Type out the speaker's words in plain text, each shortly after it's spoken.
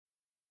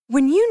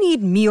When you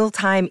need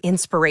mealtime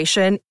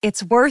inspiration,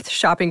 it's worth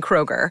shopping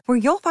Kroger, where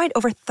you'll find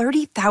over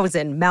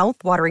 30,000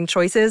 mouth-watering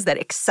choices that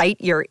excite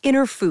your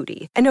inner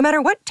foodie. And no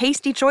matter what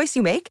tasty choice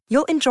you make,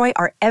 you'll enjoy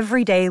our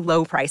everyday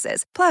low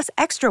prices, plus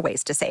extra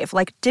ways to save,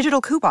 like digital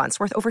coupons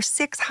worth over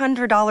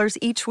 $600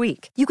 each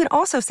week. You can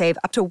also save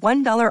up to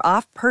 $1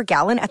 off per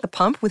gallon at the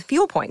pump with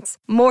fuel points.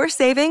 More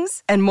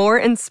savings and more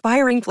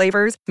inspiring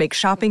flavors make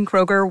shopping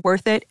Kroger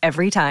worth it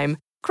every time.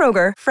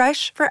 Kroger,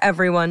 fresh for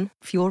everyone.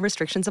 Fuel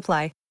restrictions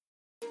apply.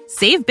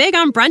 Save big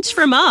on brunch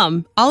for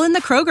mom, all in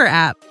the Kroger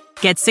app.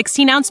 Get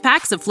 16-ounce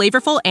packs of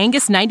flavorful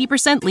Angus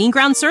 90% lean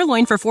ground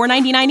sirloin for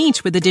 $4.99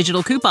 each with a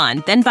digital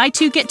coupon. Then buy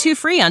 2, get 2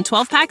 free on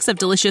 12 packs of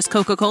delicious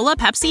Coca-Cola,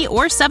 Pepsi,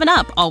 or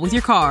 7-Up, all with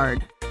your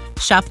card.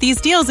 Shop these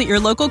deals at your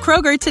local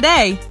Kroger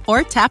today,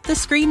 or tap the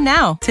screen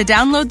now to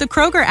download the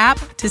Kroger app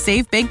to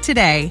save big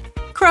today.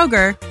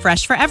 Kroger,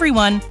 fresh for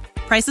everyone.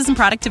 Prices and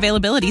product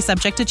availability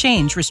subject to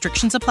change.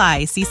 Restrictions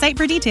apply. See site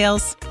for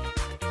details.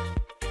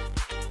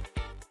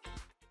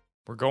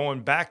 We're going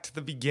back to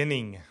the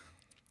beginning,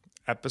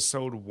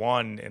 episode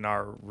 1 in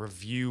our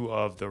review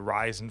of the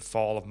Rise and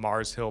Fall of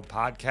Mars Hill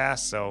podcast,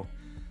 so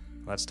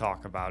let's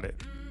talk about it.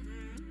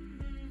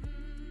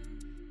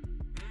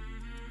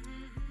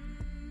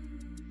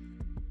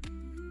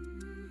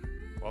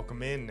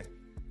 Welcome in.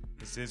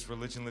 This is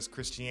Religionless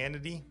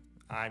Christianity.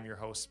 I'm your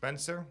host,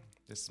 Spencer.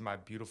 This is my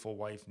beautiful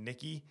wife,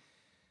 Nikki,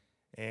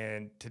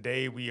 and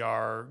today we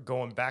are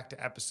going back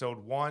to episode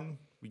 1.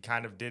 We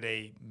kind of did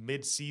a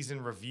mid-season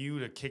review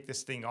to kick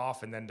this thing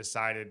off and then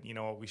decided, you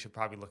know what, we should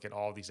probably look at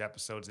all these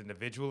episodes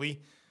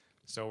individually.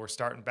 So we're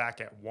starting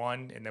back at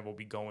 1, and then we'll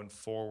be going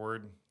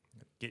forward,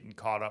 getting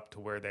caught up to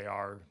where they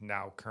are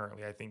now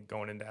currently, I think,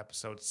 going into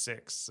episode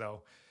 6.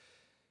 So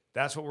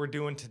that's what we're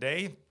doing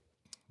today.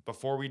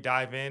 Before we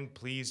dive in,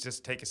 please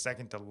just take a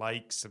second to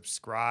like,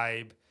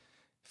 subscribe,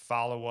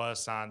 follow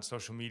us on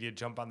social media,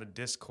 jump on the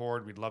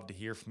Discord. We'd love to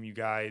hear from you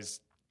guys.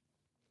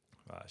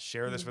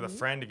 Share this with a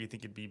friend if you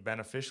think it'd be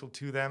beneficial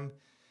to them.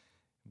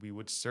 We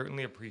would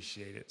certainly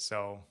appreciate it.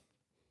 So,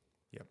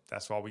 yep,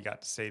 that's all we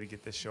got to say to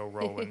get this show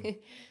rolling.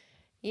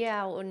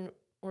 Yeah, when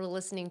we're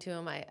listening to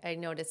him, I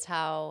noticed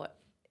how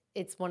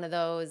it's one of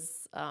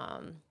those,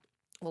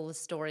 the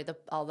story,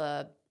 all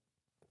the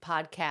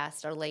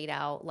podcasts are laid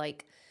out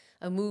like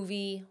a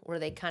movie where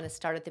they kind of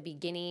start at the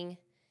beginning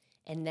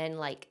and then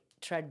like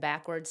tread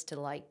backwards to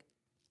like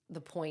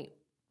the point,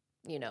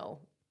 you know,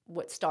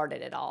 what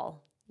started it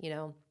all, you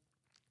know.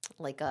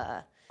 Like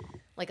a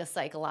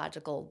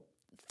psychological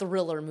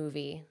thriller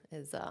movie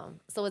is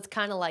so it's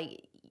kind of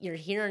like you're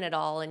hearing it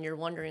all and you're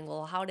wondering,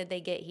 well, how did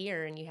they get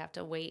here? And you have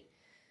to wait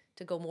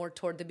to go more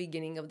toward the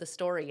beginning of the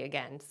story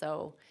again.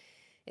 So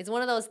it's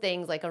one of those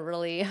things, like a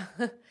really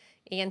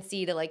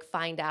antsy to like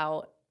find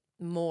out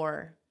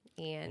more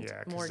and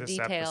more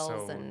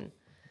details. And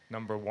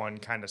number 1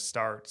 kind of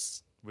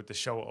starts with the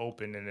show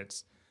open, and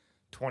it's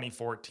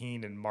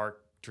 2014, and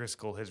Mark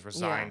Driscoll has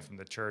resigned from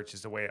the church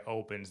is the way it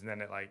opens, and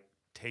then it like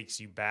takes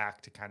you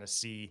back to kind of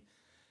see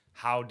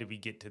how did we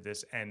get to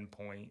this end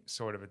point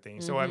sort of a thing.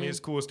 So, I mean, it's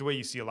cool. It's the way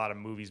you see a lot of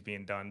movies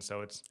being done.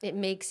 So it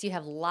makes you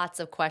have lots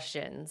of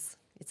questions.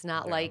 It's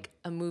not like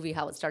a movie,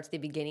 how it starts at the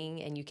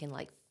beginning and you can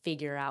like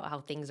figure out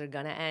how things are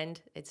going to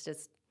end. It's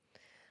just,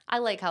 I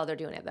like how they're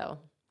doing it though.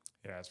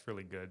 Yeah, it's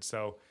really good.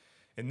 So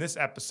in this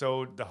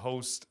episode, the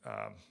host,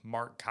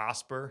 Mark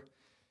Cosper,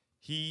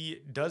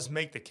 he does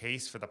make the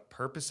case for the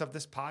purpose of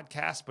this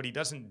podcast, but he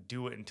doesn't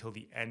do it until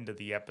the end of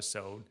the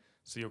episode.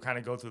 So you'll kind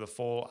of go through the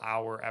full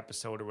hour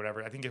episode or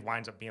whatever. I think it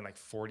winds up being like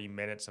 40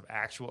 minutes of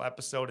actual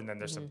episode, and then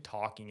there's some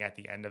talking at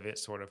the end of it,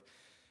 sort of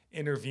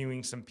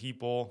interviewing some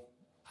people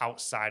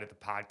outside of the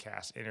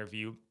podcast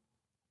interview.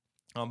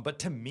 But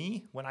to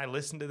me, when I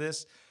listen to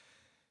this,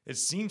 it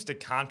seems to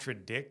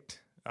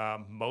contradict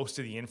most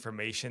of the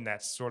information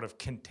that's sort of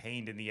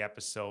contained in the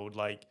episode.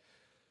 Like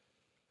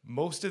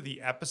most of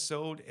the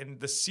episode and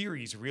the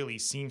series really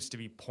seems to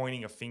be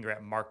pointing a finger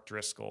at Mark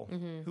Driscoll,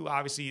 who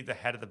obviously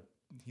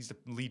he's the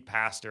lead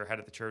pastor, head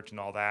of the church and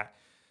all that.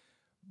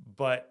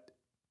 But,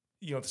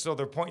 you know, so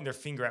they're pointing their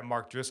finger at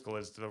Mark Driscoll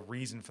as the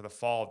reason for the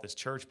fall of this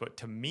church. But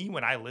to me,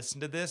 when I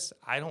listen to this,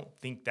 I don't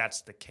think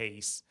that's the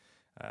case.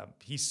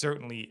 He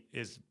certainly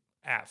is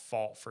at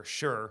fault for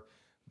sure,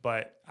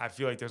 but I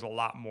feel like there's a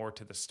lot more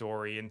to the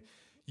story. And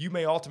you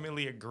may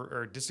ultimately agree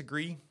or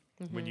disagree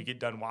when you get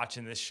done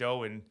watching this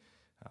show, and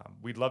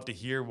we'd love to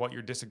hear what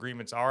your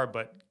disagreements are.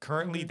 But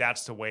currently,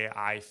 that's the way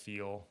I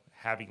feel,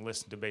 having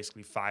listened to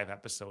basically 5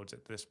 episodes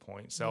at this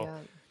point. So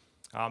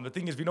the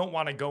thing is, we don't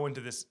want to go into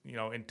this, you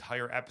know,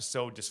 entire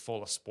episode just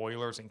full of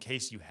spoilers in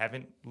case you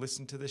haven't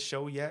listened to this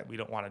show yet. We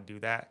don't want to do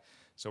that.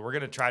 So we're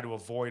going to try to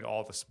avoid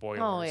all the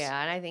spoilers. Oh,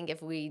 yeah. And I think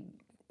if we,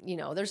 you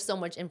know, there's so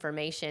much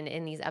information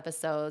in these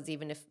episodes,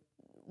 even if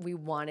we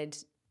wanted,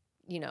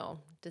 you know,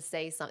 to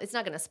say something, it's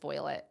not going to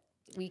spoil it.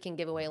 We can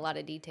give away a lot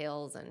of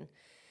details. And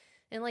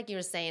like you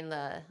were saying,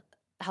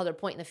 how they're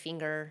pointing the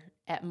finger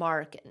at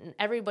Mark, and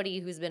everybody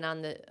who's been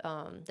on the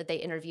that they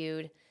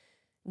interviewed,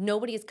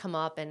 nobody has come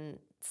up and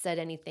said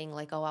anything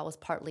like, oh, I was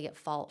partly at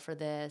fault for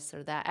this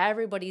or that.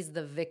 Everybody's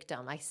the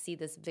victim. I see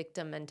this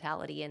victim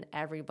mentality in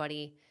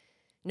everybody.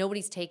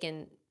 Nobody's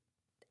taken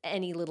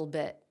any little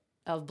bit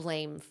of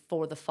blame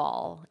for the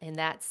fall. And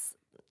that's,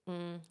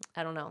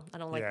 I don't know. I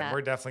don't like that. Yeah,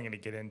 we're definitely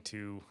going to get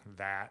into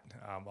that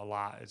a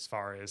lot as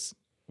far as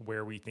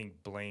where we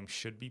think blame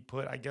should be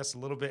put, I guess, a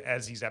little bit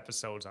as these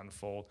episodes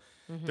unfold.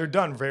 They're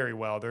done very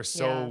well. They're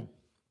so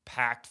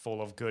packed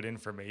full of good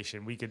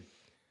information.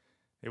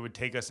 It would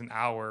take us an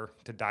hour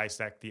to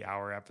dissect the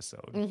hour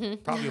episode,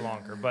 probably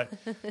longer. But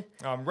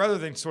rather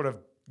than sort of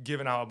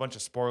giving out a bunch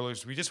of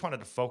spoilers, we just wanted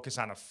to focus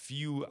on a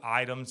few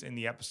items in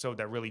the episode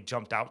that really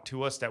jumped out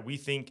to us that we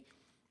think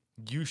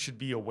you should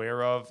be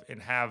aware of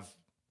and have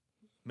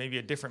maybe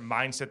a different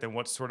mindset than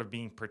what's sort of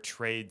being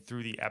portrayed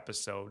through the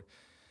episode.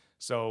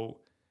 So,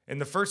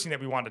 and the first thing that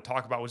we wanted to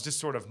talk about was just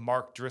sort of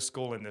Mark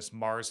Driscoll and this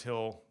Mars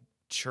Hill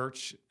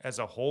church as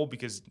a whole,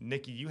 because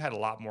Nikki, you had a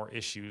lot more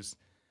issues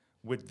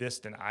with this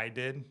than I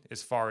did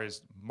as far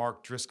as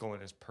Mark Driscoll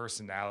and his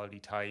personality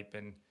type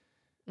and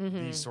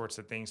these sorts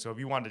of things. So if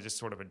you wanted to just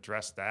sort of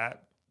address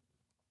that.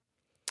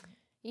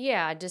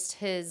 Yeah,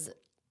 just is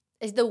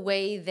the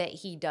way that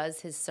he does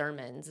his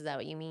sermons. Is that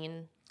what you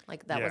mean?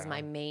 Like that was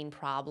my main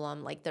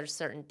problem. Like there's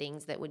certain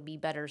things that would be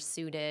better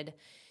suited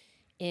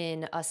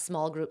in a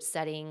small group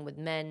setting with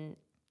men,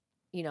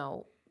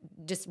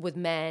 just with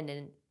men,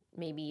 and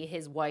maybe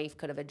his wife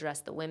could have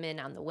addressed the women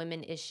on the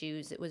women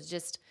issues. It was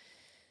just,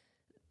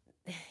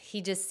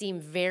 he just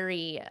seemed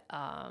very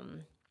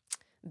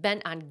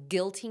bent on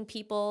guilting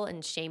people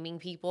and shaming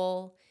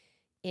people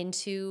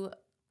into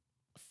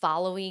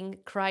following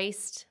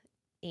Christ.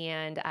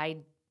 And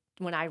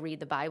when I read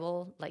the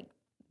Bible, like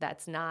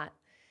that's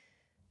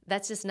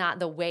just not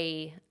the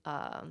way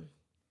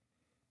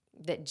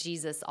that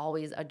Jesus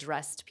always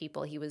addressed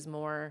people. He was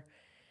more,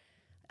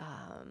 I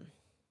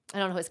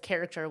don't know, his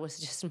character was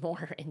just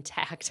more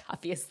intact,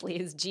 obviously,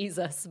 as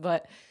Jesus.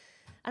 But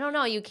I don't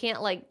know, you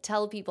can't like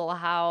tell people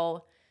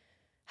how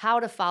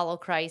to follow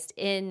Christ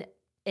in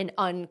an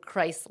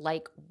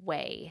un-Christ-like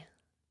way.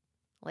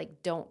 Like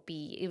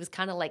it was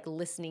kind of like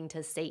listening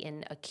to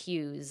Satan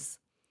accuse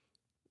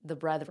the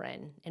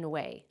brethren in a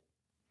way.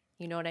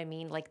 You know what I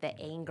mean? Like the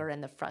anger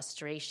and the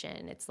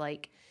frustration. It's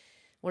like,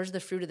 where's the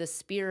fruit of the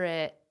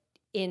Spirit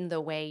in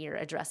the way you're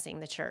addressing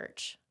the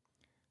church?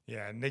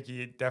 Yeah,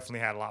 Nikki definitely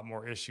had a lot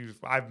more issues.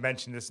 I've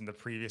mentioned this in the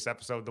previous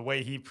episode. The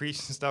way he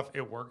preached and stuff,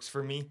 it works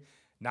for me.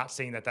 Not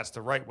saying that that's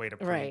the right way to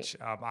preach.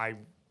 Right.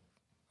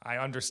 I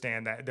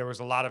understand that there was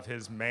a lot of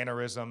his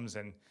mannerisms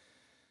and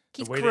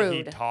He's the way crude. that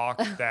he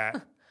talked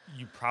that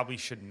you probably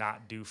should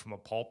not do from a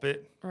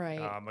pulpit. Right.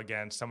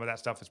 Again, some of that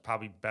stuff is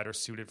probably better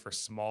suited for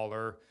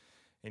smaller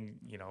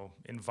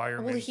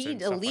environments. Well, he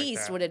and at stuff least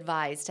like that. would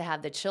advise to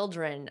have the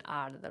children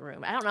out of the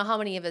room. I don't know how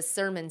many of his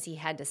sermons he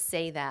had to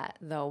say that,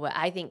 though, but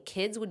I think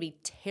kids would be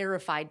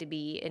terrified to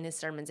be in his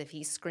sermons if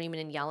he's screaming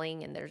and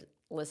yelling and they're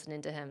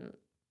listening to him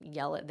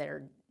yell at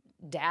their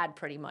dad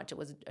pretty much. It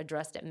was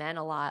addressed at men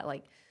a lot.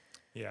 Like,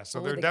 yeah, so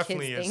what there would the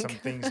definitely kids is some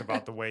think? things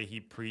about the way he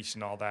preached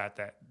and all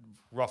that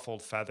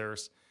ruffled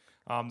feathers.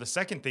 The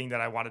second thing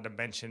that I wanted to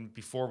mention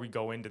before we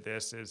go into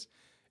this is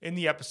in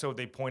the episode,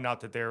 they point out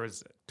that there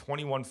was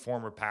 21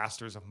 former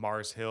pastors of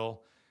Mars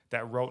Hill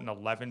that wrote an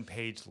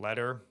 11-page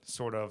letter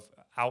sort of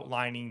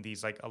outlining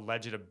these like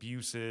alleged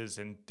abuses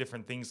and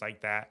different things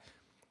like that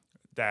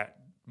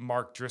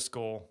Mark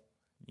Driscoll,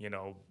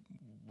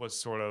 was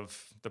sort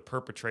of the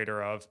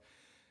perpetrator of.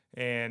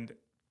 And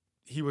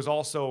he was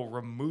also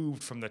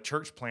removed from the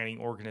church planting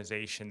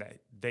organization that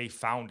they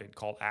founded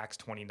called Acts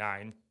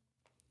 29.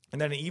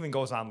 And then it even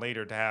goes on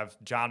later to have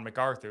John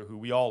MacArthur, who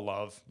we all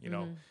love,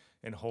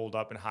 and hold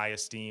up in high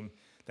esteem,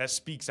 that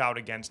speaks out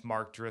against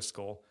Mark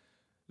Driscoll.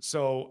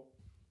 So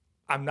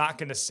I'm not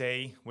going to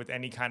say with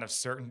any kind of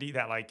certainty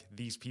that like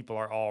these people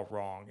are all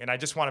wrong. And I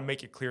just want to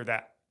make it clear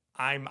that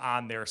I'm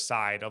on their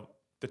side of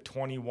the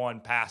 21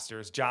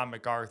 pastors, John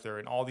MacArthur,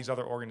 and all these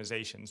other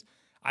organizations.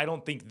 I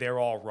don't think they're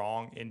all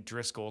wrong and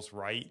Driscoll's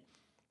right.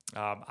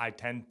 I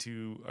tend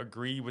to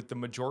agree with the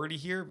majority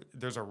here.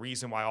 There's a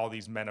reason why all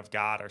these men of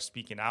God are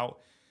speaking out.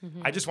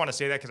 Mm-hmm. I just want to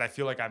say that because I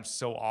feel like I'm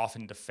so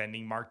often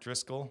defending Mark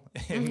Driscoll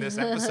in this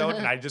episode.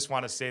 And I just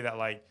want to say that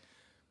like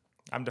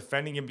I'm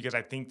defending him because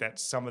I think that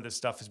some of this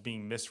stuff is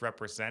being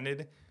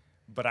misrepresented,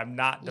 but I'm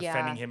not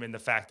defending him in the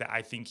fact that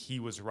I think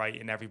he was right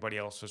and everybody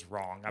else was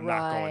wrong. I'm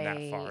not going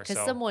that far. Because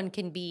someone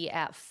can be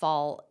at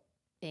fault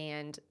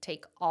and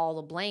take all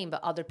the blame,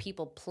 but other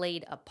people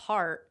played a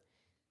part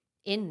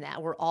in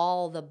that. We're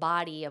all the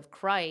body of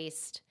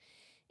Christ.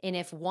 And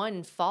if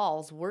one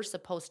falls, we're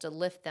supposed to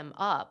lift them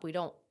up. We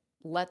don't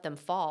let them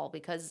fall,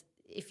 because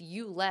if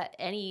you let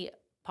any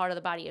part of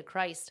the body of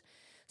Christ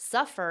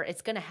suffer,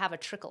 it's going to have a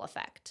trickle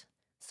effect.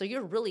 So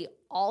you're really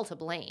all to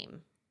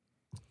blame.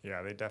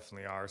 Yeah, they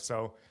definitely are.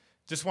 So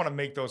just want to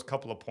make those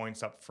couple of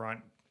points up front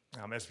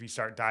as we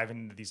start diving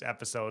into these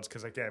episodes,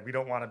 because again, we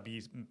don't want to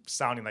be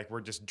sounding like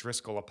we're just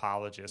Driscoll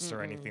apologists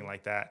or anything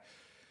like that.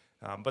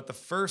 But the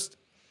first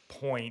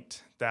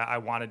point that I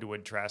wanted to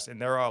address,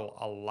 and there are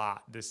a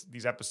lot.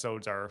 These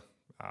episodes are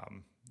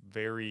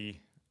very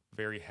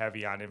very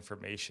heavy on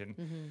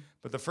information.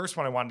 But the first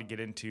one I wanted to get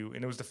into,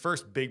 and it was the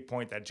first big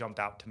point that jumped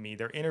out to me.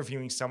 They're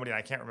interviewing somebody, and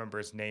I can't remember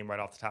his name right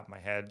off the top of my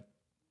head.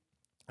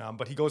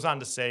 But he goes on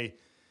to say,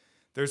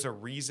 there's a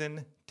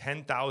reason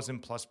 10,000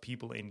 plus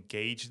people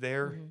engaged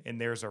there, and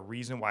there's a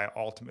reason why it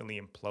ultimately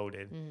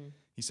imploded.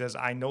 He says,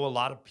 I know a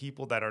lot of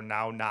people that are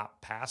now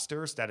not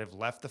pastors that have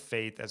left the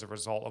faith as a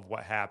result of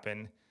what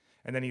happened.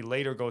 And then he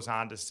later goes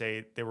on to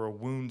say there were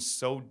wounds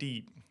so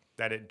deep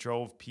that it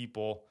drove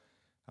people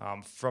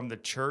from the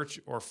church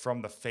or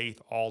from the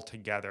faith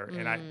altogether.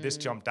 And this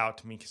jumped out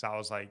to me because I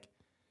was like,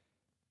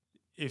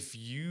 if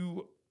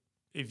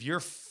your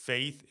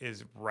faith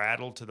is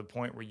rattled to the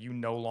point where you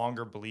no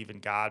longer believe in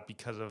God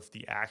because of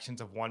the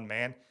actions of one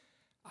man,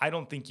 I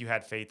don't think you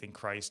had faith in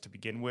Christ to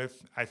begin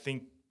with. I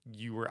think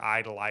you were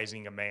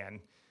idolizing a man.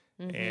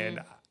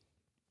 And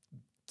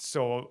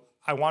so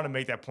I want to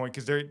make that point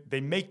because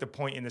they make the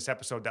point in this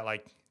episode that,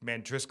 like,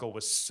 man, Driscoll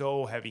was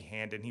so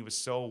heavy-handed and he was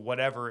so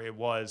whatever it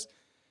was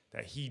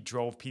that he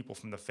drove people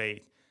from the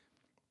faith.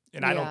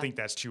 And I don't think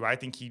that's true. I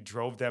think he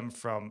drove them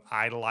from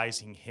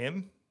idolizing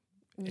him.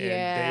 And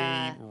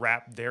they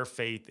wrapped their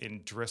faith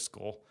in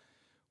Driscoll,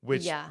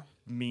 which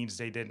means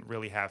they didn't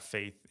really have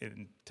faith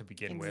in to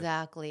begin with.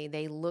 Exactly.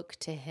 They look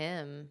to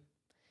him.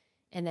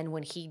 And then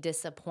when he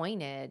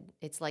disappointed,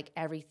 it's like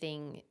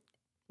everything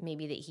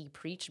maybe that he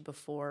preached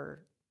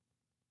before,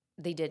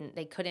 if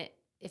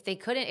they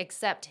couldn't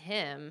accept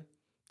him,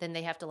 then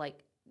they have to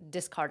like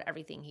discard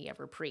everything he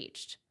ever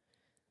preached.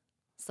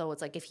 So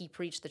it's like if he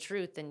preached the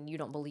truth, then you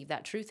don't believe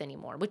that truth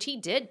anymore, which he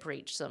did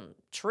preach some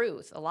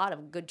truth, a lot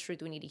of good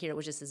truth we need to hear. It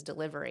was just his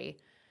delivery.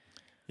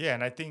 Yeah,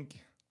 and I think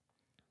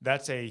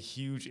that's a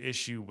huge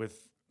issue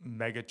with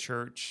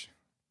megachurch,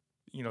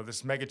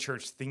 this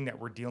megachurch thing that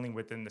we're dealing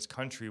with in this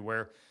country,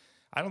 where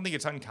I don't think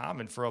it's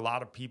uncommon for a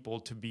lot of people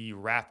to be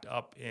wrapped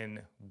up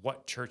in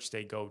what church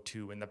they go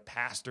to and the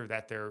pastor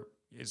that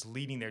is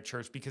leading their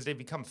church because they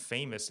become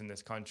famous in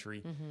this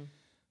country.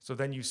 So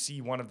then you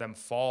see one of them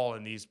fall,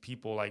 and these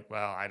people like,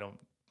 well, I don't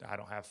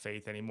have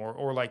faith anymore.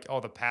 Or like, oh,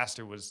 the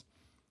pastor was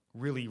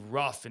really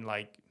rough and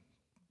like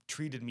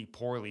treated me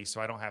poorly, so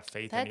I don't have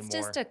faith anymore.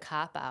 That's just a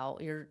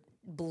cop-out. You're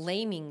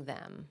blaming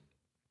them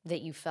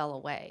that you fell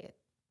away.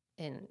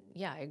 And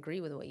yeah, I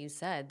agree with what you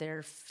said.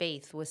 Their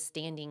faith was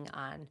standing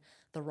on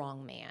the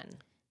wrong man.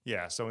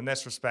 Yeah, so in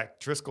this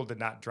respect, Driscoll did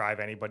not drive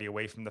anybody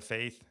away from the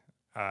faith.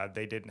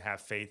 They didn't have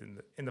faith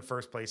in the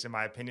first place, in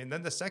my opinion.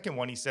 Then the second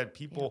one, he said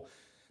people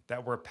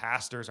that were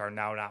pastors are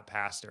now not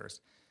pastors.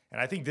 And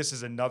I think this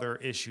is another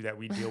issue that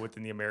we deal with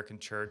in the American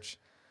church,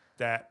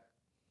 that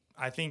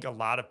I think a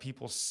lot of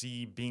people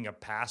see being a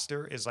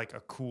pastor is like a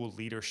cool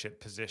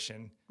leadership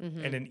position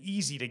and an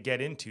easy to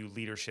get into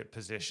leadership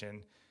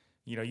position.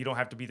 You don't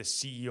have to be the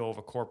CEO of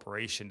a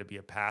corporation to be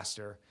a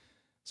pastor.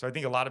 So I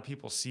think a lot of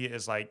people see it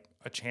as like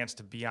a chance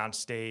to be on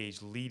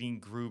stage, leading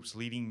groups,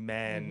 leading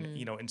men,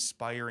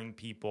 inspiring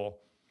people.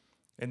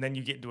 And then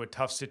you get into a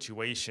tough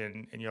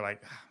situation and you're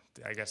like,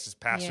 I guess this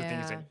pastor thing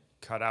isn't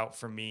cut out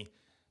for me.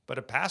 But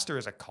a pastor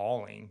is a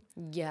calling.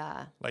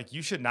 Yeah. Like,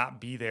 you should not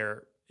be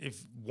there.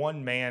 If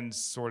one man's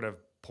sort of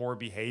poor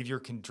behavior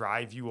can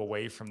drive you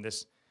away from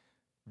this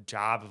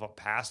job of a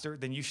pastor,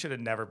 then you should have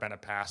never been a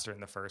pastor in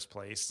the first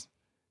place,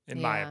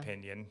 in my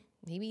opinion.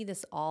 Maybe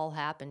this all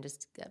happened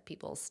just to get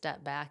people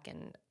step back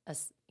and,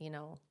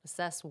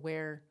 assess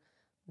where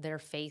their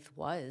faith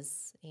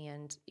was.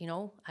 And,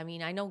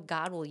 I know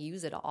God will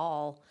use it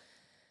all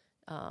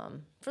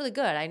for the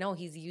good. I know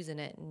he's using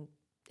it in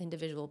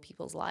individual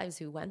people's lives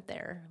who went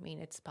there. I mean,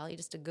 it's probably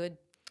just a good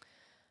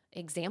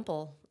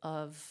example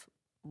of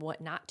what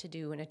not to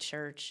do in a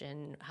church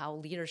and how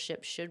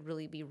leadership should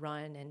really be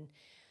run, and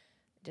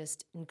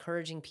just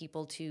encouraging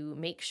people to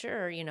make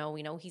sure, we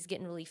know he's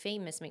getting really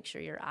famous. Make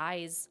sure your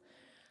eyes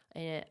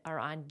are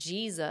on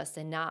Jesus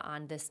and not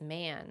on this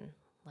man.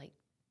 Like,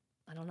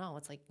 I don't know.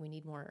 It's like we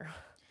need more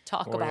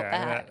talk about that.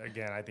 And that,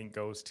 again, I think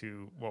goes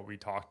to what we're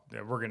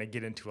going to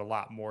get into a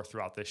lot more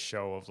throughout this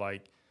show of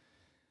like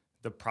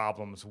the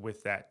problems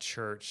with that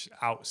church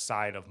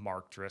outside of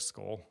Mark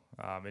Driscoll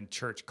and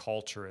church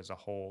culture as a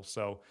whole.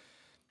 So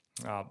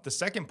the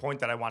second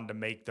point that I wanted to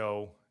make,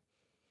 though,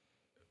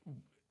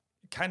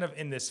 kind of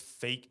in this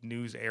fake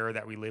news era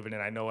that we live in,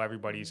 and I know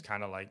everybody's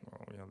kind of like,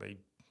 they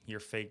hear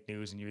fake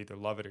news and you either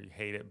love it or you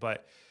hate it,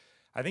 but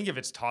I think if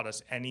it's taught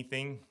us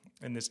anything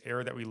in this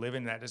era that we live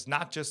in, that is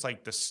not just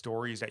like the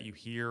stories that you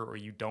hear or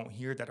you don't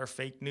hear that are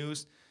fake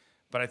news,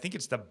 but I think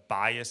it's the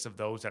bias of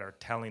those that are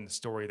telling the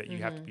story that you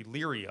have to be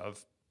leery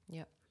of.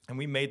 Yep. And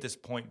we made this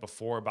point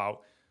before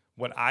about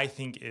what I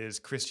think is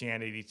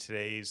Christianity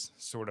today's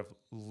sort of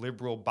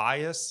liberal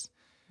bias.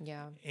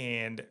 Yeah.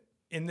 And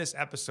in this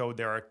episode,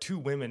 there are two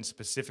women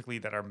specifically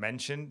that are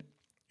mentioned,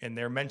 and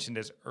they're mentioned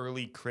as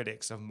early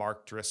critics of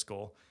Mark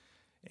Driscoll.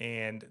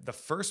 And the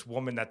first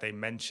woman that they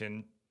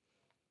mention,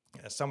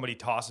 somebody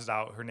tosses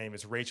out, her name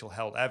is Rachel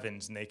Held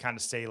Evans, and they kind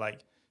of say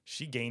like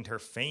she gained her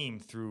fame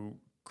through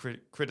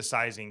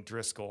criticizing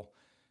Driscoll.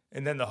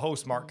 And then the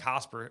host, Mark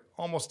Cosper,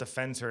 almost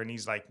defends her, and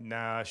he's like,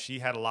 nah, she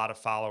had a lot of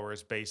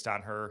followers based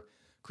on her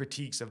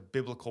critiques of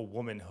biblical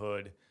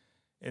womanhood.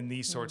 and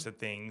these sorts of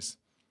things.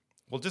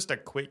 Well, just a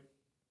quick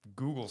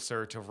Google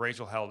search of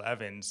Rachel Held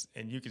Evans,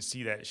 and you can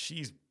see that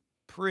she's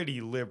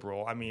pretty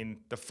liberal. I mean,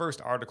 the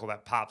first article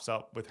that pops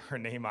up with her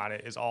name on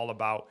it is all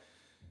about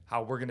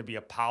how we're going to be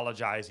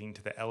apologizing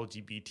to the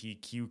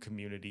LGBTQ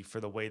community for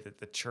the way that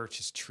the church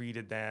has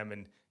treated them,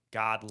 and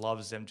God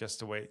loves them just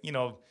the way,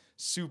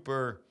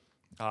 super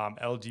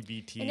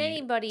LGBT and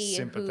anybody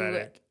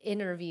sympathetic. who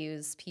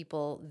interviews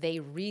people, they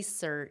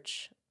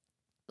research,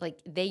 like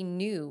they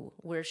knew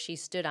where she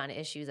stood on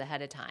issues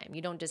ahead of time.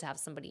 You don't just have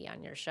somebody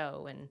on your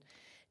show and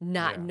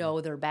not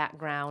know their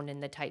background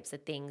and the types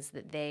of things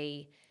that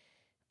they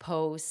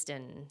post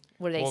and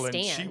where they stand.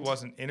 And she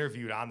wasn't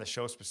interviewed on the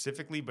show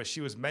specifically, but she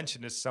was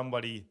mentioned as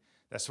somebody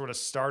that sort of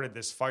started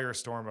this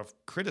firestorm of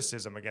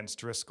criticism against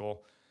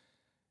Driscoll.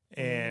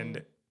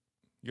 And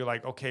you're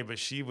like, okay, but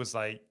she was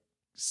like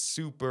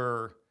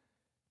super,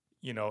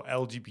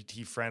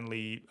 LGBT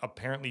friendly,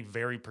 apparently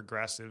very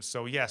progressive.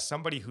 So yeah,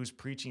 somebody who's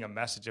preaching a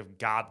message of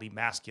godly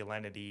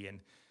masculinity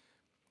and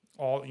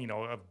all,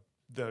 of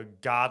the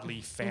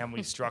godly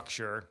family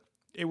structure,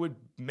 it would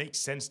make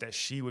sense that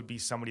she would be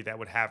somebody that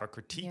would have a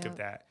critique of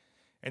that.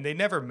 And they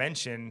never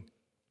mention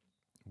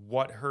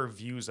what her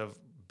views of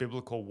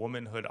biblical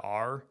womanhood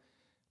are,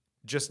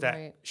 just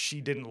that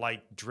she didn't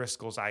like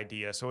Driscoll's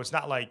idea. So it's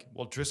not like,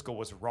 well, Driscoll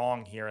was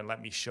wrong here and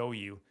let me show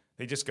you.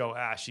 They just go,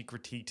 she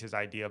critiqued his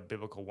idea of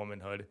biblical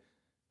womanhood.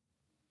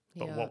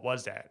 But what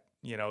was that?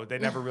 They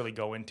never really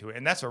go into it.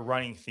 And that's a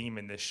running theme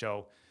in this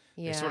show.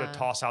 They sort of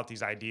toss out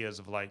these ideas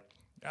of like,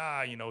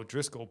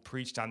 Driscoll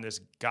preached on this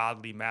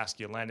godly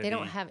masculinity. They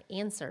don't have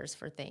answers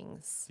for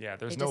things. Yeah,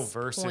 there's no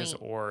verses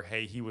or,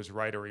 hey, he was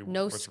right or he was wrong.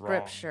 No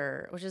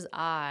scripture, which is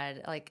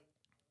odd. Like,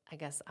 I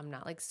guess I'm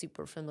not like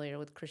super familiar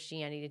with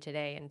Christianity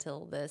today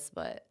until this,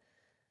 but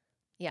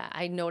yeah,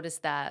 I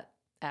noticed that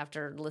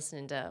after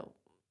listening to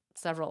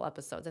several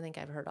episodes. I think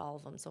I've heard all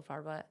of them so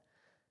far, but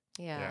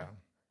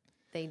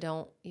they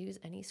don't use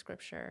any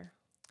scripture.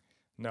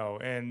 No,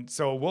 and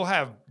so we'll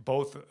have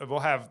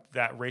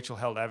that Rachel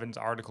Held Evans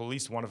article, at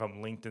least one of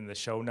them linked in the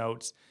show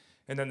notes.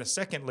 And then the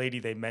second lady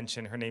they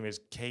mentioned, her name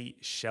is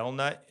Kate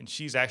Shellnut, and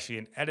she's actually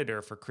an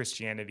editor for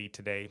Christianity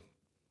Today.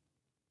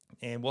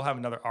 And we'll have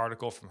another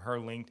article from her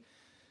linked.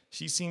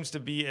 She seems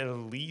to be at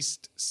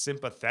least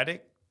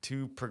sympathetic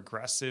to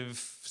progressive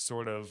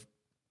sort of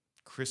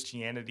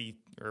Christianity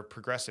or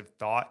progressive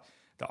thought.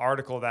 The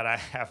article that I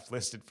have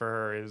listed for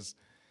her is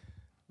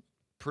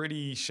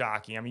pretty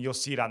shocking. I mean, you'll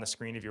see it on the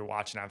screen if you're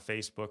watching on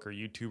Facebook or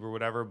YouTube or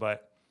whatever.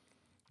 But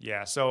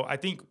yeah, so I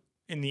think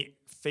in the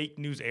fake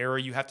news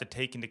era, you have to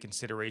take into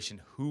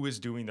consideration who is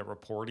doing the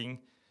reporting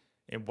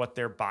and what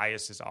their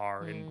biases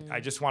are. And I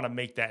just want to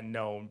make that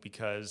known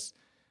because,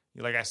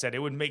 like I said, it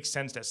would make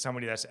sense that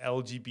somebody that's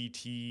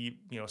LGBT,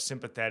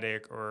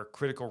 sympathetic or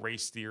critical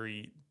race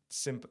theory,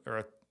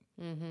 sympathetic,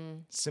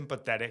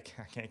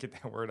 I can't get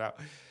that word out,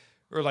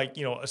 or like,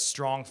 a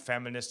strong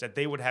feminist, that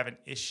they would have an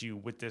issue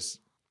with this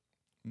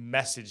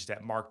message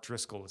that Mark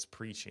Driscoll is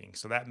preaching.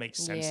 So that makes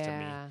sense to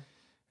me.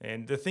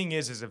 And the thing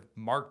is if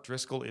Mark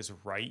Driscoll is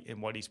right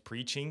in what he's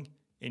preaching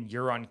and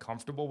you're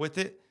uncomfortable with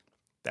it,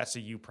 that's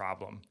a you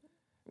problem.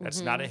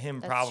 That's not a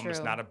him problem. True. It's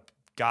not a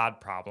God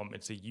problem.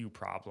 It's a you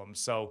problem.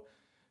 So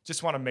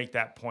just want to make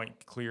that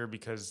point clear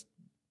because,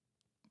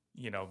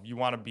 you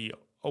want to be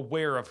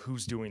aware of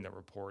who's doing the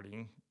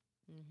reporting.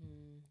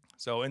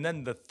 So, and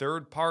then the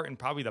third part and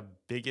probably the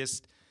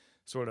biggest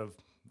sort of,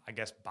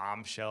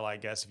 bombshell,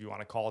 if you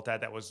want to call it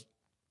that was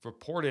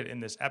reported in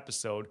this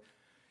episode.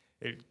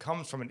 It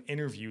comes from an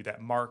interview that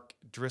Mark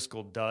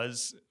Driscoll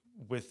does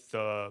with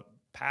the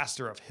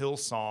pastor of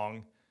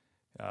Hillsong,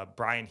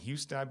 Brian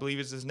Houston, I believe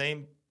is his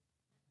name.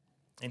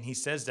 And he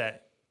says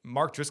that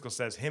Mark Driscoll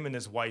says him and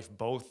his wife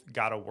both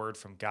got a word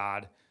from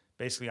God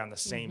basically on the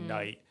same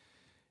night.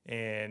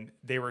 And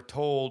they were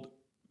told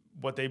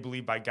what they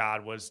believed by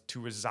God was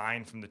to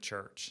resign from the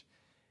church.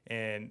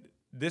 And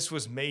this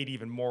was made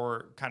even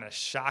more kind of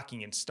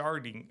shocking and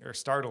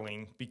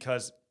startling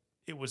because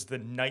it was the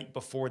night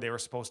before they were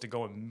supposed to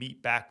go and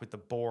meet back with the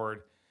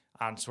board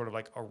on sort of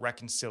like a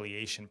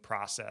reconciliation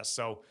process.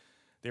 So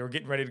they were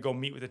getting ready to go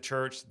meet with the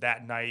church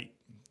that night.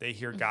 They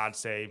hear God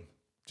say,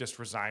 just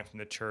resign from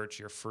the church,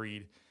 you're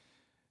freed.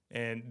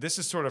 And this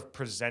is sort of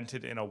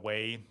presented in a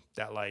way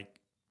that, like,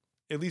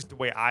 at least the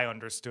way I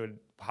understood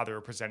how they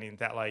were presenting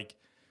that, like,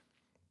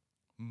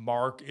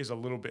 Mark is a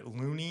little bit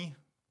loony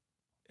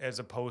as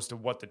opposed to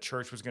what the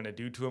church was going to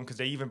do to him. Because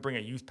they even bring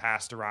a youth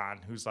pastor on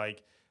who's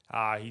like,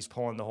 he's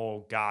pulling the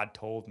whole God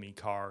told me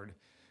card,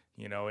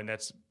 and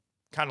that's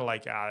kind of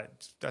like,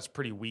 that's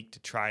pretty weak to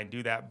try and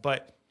do that.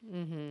 But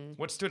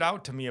what stood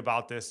out to me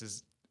about this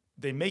is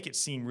they make it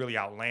seem really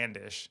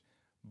outlandish.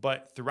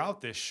 But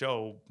throughout this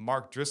show,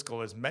 Mark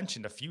Driscoll has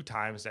mentioned a few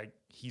times that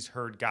he's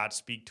heard God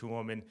speak to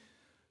him. And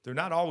they're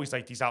not always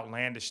like these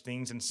outlandish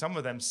things. And some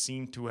of them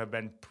seem to have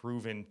been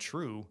proven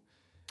true.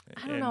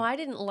 I don't know. I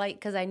didn't like,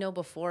 because I know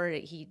before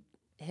him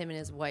and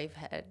his wife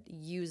had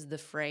used the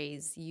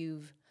phrase,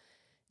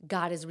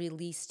 God has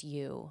released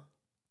you,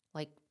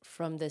 like,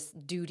 from this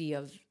duty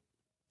of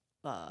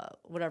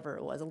whatever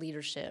it was, a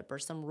leadership or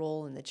some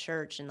role in the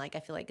church. And like, I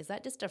feel like, is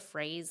that just a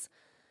phrase?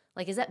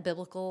 Like, is that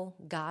biblical?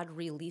 God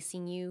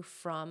releasing you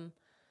from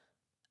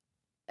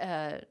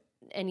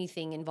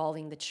anything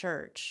involving the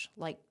church?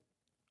 Like,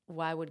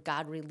 why would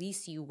God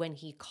release you when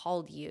he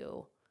called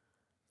you?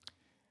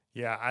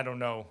 Yeah, I don't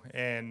know.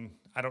 And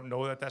I don't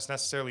know that that's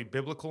necessarily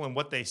biblical. And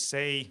what they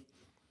say,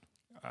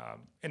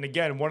 and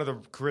again, one of the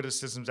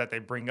criticisms that they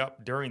bring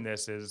up during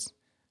this is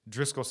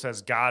Driscoll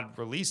says God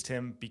released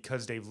him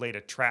because they've laid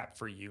a trap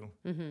for you.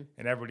 Mm-hmm.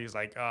 And everybody's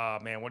like, oh,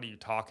 man, what are you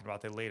talking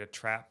about? They laid a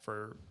trap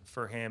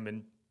for him.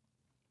 And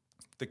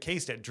the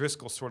case that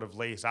Driscoll sort of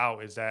lays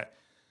out is that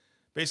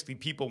basically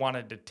people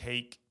wanted to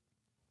take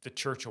the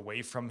church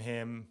away from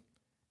him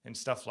and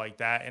stuff like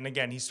that. And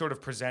again, he's sort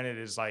of presented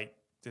as like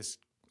this,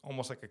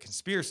 almost like a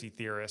conspiracy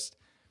theorist.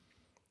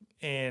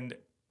 And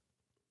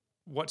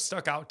what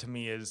stuck out to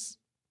me is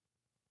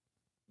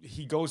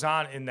he goes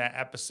on in that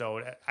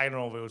episode, I don't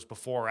know if it was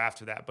before or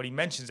after that, but he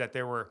mentions that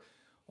there were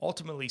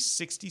ultimately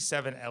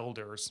 67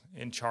 elders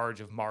in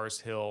charge of Mars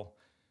Hill,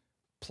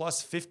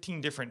 plus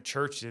 15 different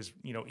churches,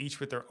 each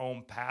with their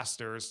own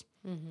pastors.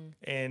 Mm-hmm.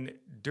 And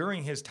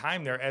during his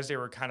time there, as they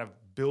were kind of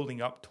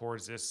building up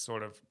towards this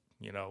sort of,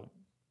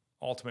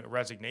 ultimate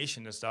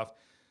resignation and stuff,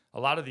 a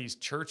lot of these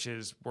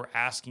churches were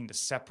asking to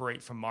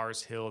separate from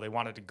Mars Hill. They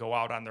wanted to go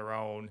out on their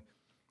own.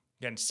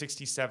 Again,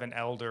 67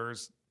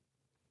 elders.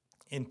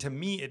 And to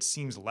me, it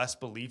seems less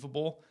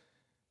believable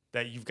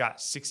that you've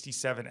got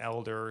 67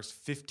 elders,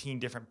 15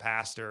 different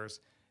pastors,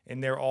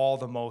 and they're all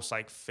the most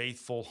like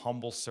faithful,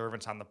 humble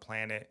servants on the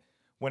planet.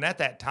 When at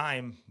that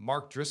time,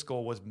 Mark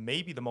Driscoll was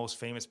maybe the most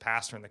famous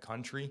pastor in the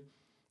country.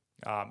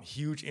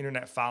 Huge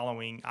internet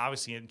following,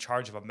 obviously in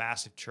charge of a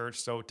massive church.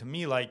 So to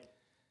me, like,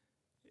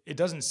 it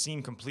doesn't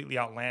seem completely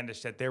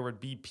outlandish that there would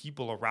be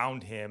people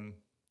around him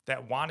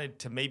that wanted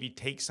to maybe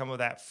take some of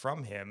that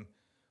from him,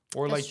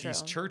 or That's like true.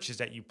 These churches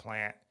that you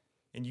plant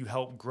and you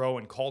help grow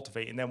and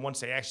cultivate. And then once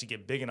they actually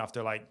get big enough,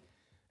 they're like,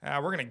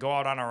 we're going to go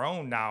out on our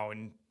own now.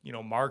 And,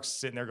 Mark's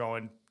sitting there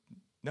going,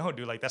 no,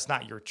 dude, like, that's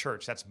not your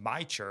church. That's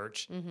my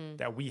church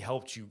that we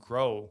helped you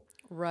grow.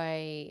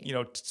 Right.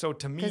 So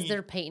to me, because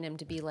they're painting him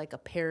to be like a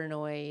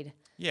paranoid.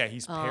 Yeah,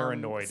 he's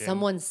paranoid.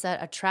 Someone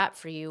set a trap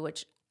for you,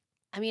 which,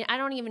 I mean, I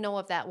don't even know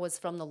if that was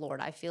from the Lord.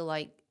 I feel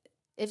like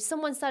if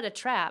someone set a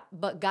trap,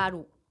 but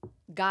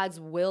God's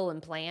will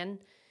and plan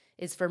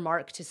is for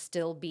Mark to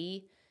still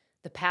be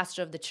the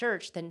pastor of the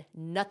church, then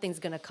nothing's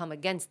going to come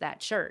against that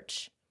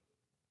church.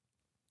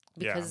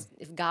 Because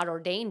if God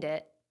ordained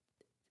it,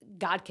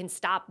 God can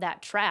stop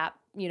that trap.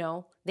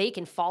 They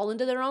can fall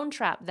into their own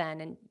trap then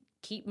and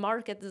keep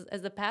Mark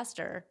as the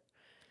pastor.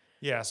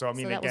 Yeah, so I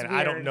mean, again,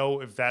 I don't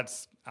know if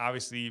that's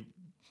obviously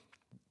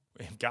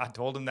if God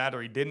told him that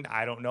or he didn't.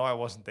 I don't know. I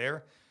wasn't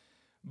there.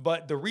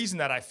 But the reason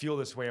that I feel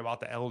this way about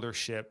the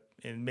eldership,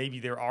 and maybe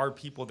there are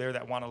people there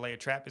that want to lay a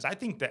trap, is I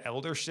think the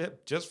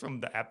eldership, just from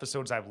the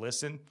episodes I've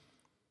listened,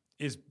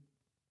 is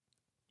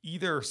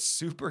either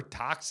super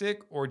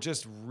toxic or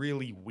just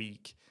really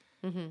weak.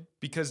 Mm-hmm.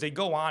 Because they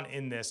go on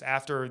in this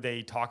after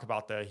they talk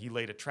about he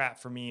laid a trap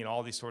for me and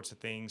all these sorts of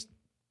things.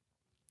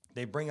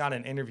 They bring on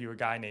an interview, a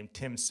guy named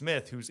Tim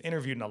Smith, who's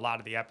interviewed in a lot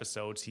of the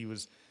episodes. He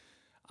was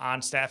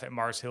on staff at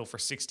Mars Hill for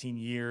 16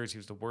 years. He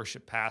was the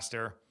worship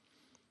pastor.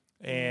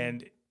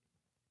 And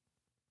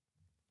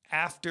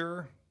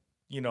after,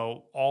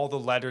 all the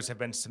letters have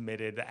been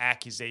submitted, the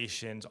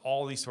accusations,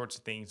 all these sorts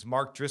of things,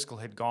 Mark Driscoll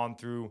had gone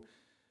through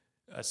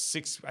a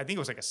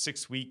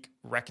 6-week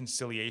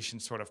reconciliation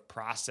sort of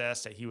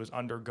process that he was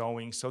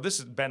undergoing. So this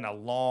has been a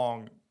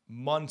long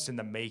months in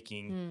the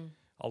making.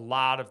 A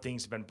lot of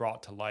things have been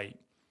brought to light.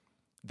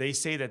 They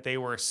say that they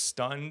were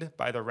stunned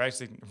by the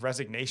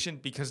resignation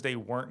because they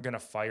weren't going to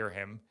fire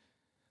him.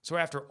 So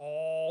after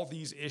all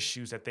these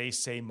issues that they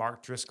say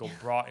Mark Driscoll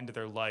brought into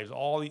their lives,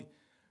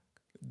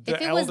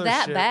 if it was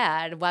that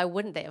bad, why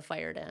wouldn't they have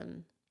fired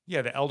him?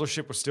 Yeah, the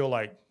eldership was still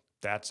like,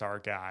 that's our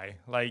guy.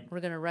 Like,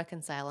 we're going to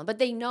reconcile him. But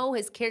they know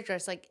his character.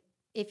 It's like,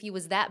 if he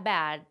was that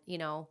bad,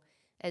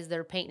 as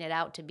they're painting it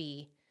out to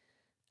be,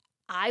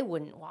 I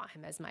wouldn't want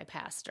him as my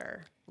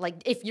pastor.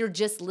 Like, if you're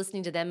just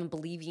listening to them and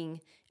believing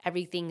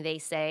everything they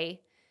say,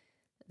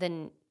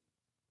 then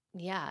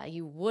yeah,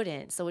 you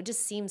wouldn't. So it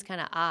just seems kind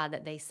of odd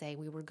that they say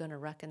we were going to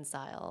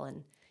reconcile,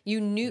 and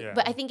you knew,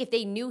 but I think if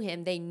they knew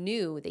him, they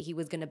knew that he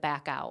was going to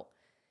back out.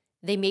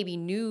 They maybe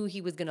knew he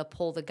was going to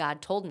pull the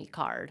God told me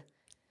card.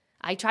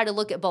 I try to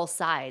look at both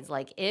sides.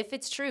 Like, if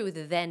it's true,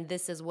 then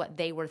this is what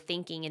they were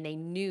thinking, and they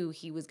knew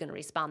he was going to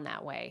respond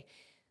that way.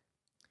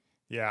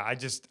 Yeah,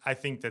 I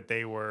think that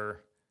they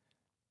were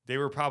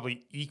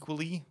probably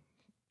equally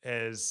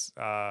as,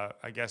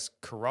 I guess,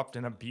 corrupt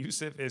and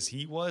abusive as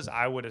he was.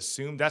 I would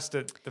assume that's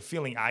the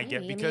feeling I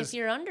get, because if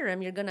you're under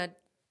him, you're going to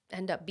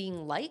end up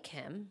being like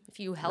him if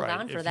you held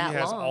on for that long. If he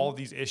has all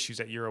these issues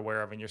that you're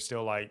aware of and you're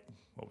still like,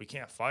 well, we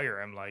can't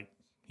fire him, like,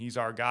 he's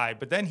our guy.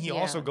 But then he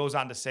also goes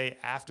on to say,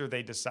 after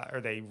they decide,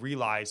 or they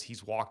realize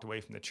he's walked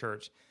away from the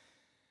church,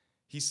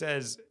 he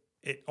says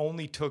it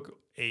only took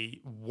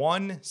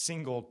one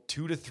single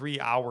 2 to 3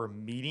 hour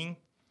meeting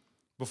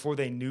before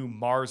they knew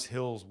Mars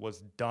Hills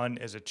was done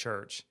as a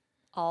church.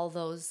 All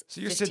those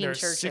So you're 15 sitting there,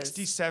 churches.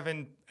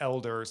 67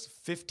 elders,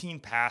 15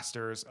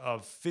 pastors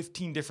of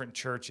 15 different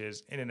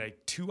churches, and in a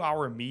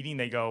 2-hour meeting,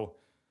 they go,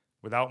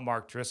 without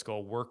Mark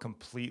Driscoll, we're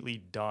completely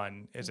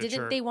done as a church.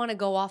 Didn't they want to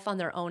go off on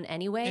their own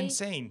anyway?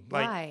 Insane.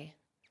 Why?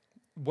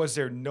 Was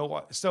there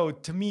no... So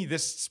to me,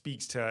 this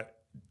speaks to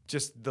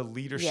just the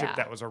leadership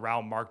that was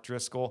around Mark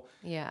Driscoll.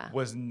 Yeah.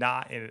 Was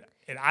not,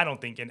 and I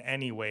don't think in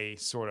any way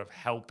sort of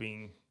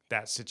helping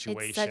that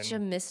situation. It's such a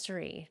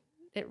mystery.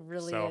 It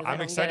really so is.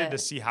 I'm excited to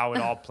see how it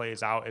all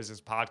plays out as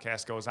this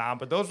podcast goes on.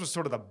 But those were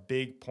sort of the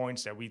big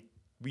points that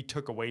we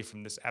took away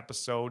from this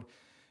episode.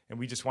 And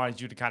we just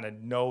wanted you to kind of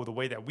know the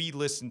way that we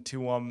listen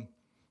to them,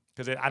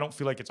 because I don't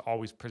feel like it's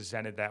always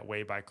presented that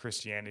way by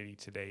Christianity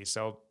today.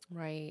 So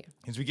right.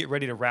 As we get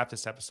ready to wrap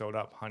this episode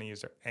up, honey,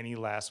 is there any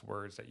last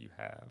words that you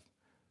have?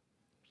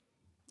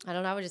 I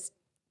don't know. I would just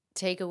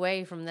take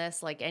away from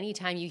this, like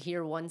anytime you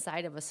hear one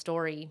side of a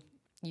story,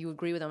 you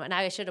agree with them. And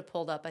I should have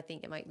pulled up, I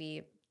think it might be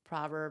a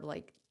proverb,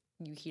 like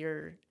you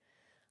hear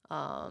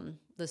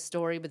the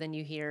story, but then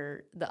you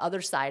hear the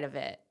other side of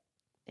it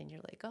and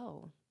you're like,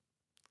 oh,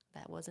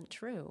 that wasn't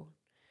true.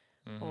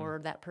 Mm-hmm. Or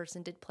that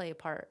person did play a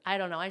part. I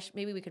don't know.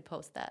 Maybe we could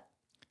post that.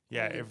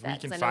 Yeah, if we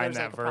can find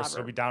that verse,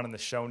 it'll be down in the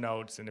show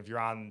notes. And if you're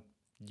on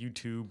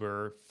YouTube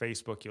or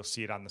Facebook, you'll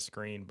see it on the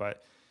screen.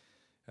 But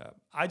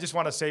I just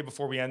want to say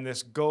before we end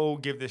this, go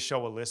give this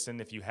show a listen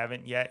if you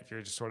haven't yet, if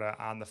you're just sort of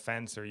on the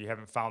fence or you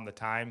haven't found the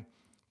time.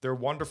 They're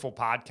wonderful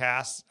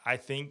podcasts, I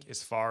think,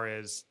 as far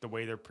as the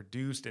way they're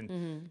produced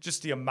and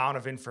just the amount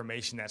of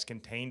information that's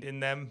contained in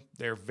them.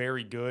 They're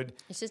very good.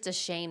 It's just a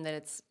shame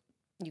that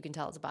you can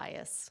tell it's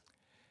bias.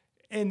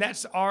 And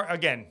that's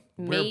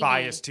we're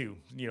biased too.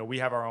 You know, we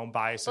have our own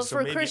biases. But so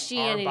for maybe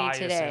Christianity our bias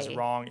today is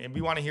wrong. And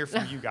we want to hear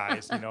from you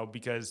guys,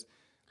 because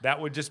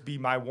that would just be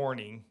my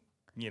warning.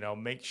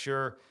 Make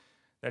sure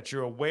that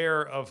you're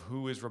aware of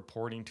who is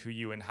reporting to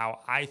you and how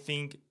I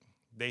think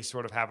they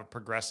sort of have a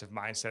progressive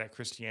mindset at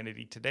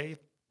Christianity today.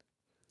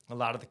 A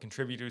lot of the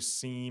contributors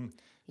seem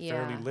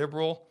fairly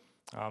liberal.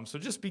 So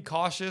just be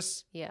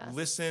cautious. Yes.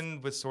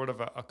 Listen with sort of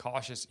a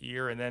cautious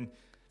ear and then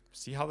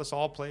see how this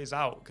all plays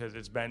out, because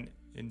it's been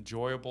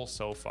enjoyable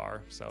so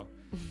far. So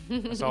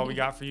that's all we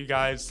got for you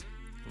guys.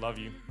 Love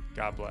you.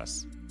 God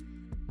bless.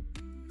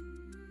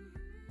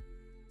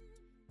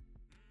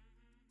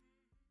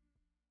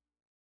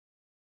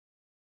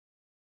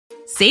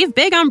 Save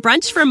big on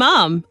brunch for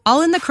mom,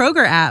 all in the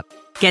Kroger app.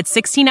 Get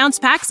 16-ounce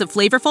packs of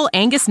flavorful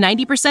Angus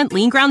 90%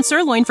 lean ground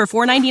sirloin for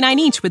 $4.99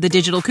 each with a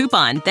digital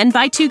coupon. Then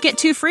buy 2, get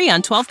 2 free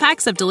on 12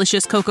 packs of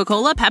delicious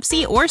Coca-Cola,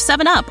 Pepsi, or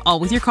 7-Up, all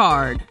with your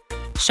card.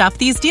 Shop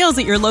these deals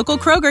at your local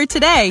Kroger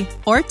today,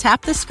 or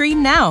tap the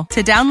screen now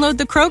to download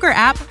the Kroger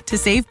app to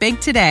save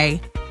big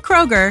today.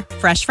 Kroger,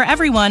 fresh for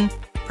everyone.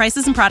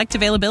 Prices and product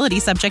availability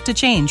subject to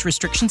change.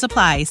 Restrictions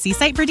apply. See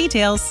site for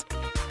details.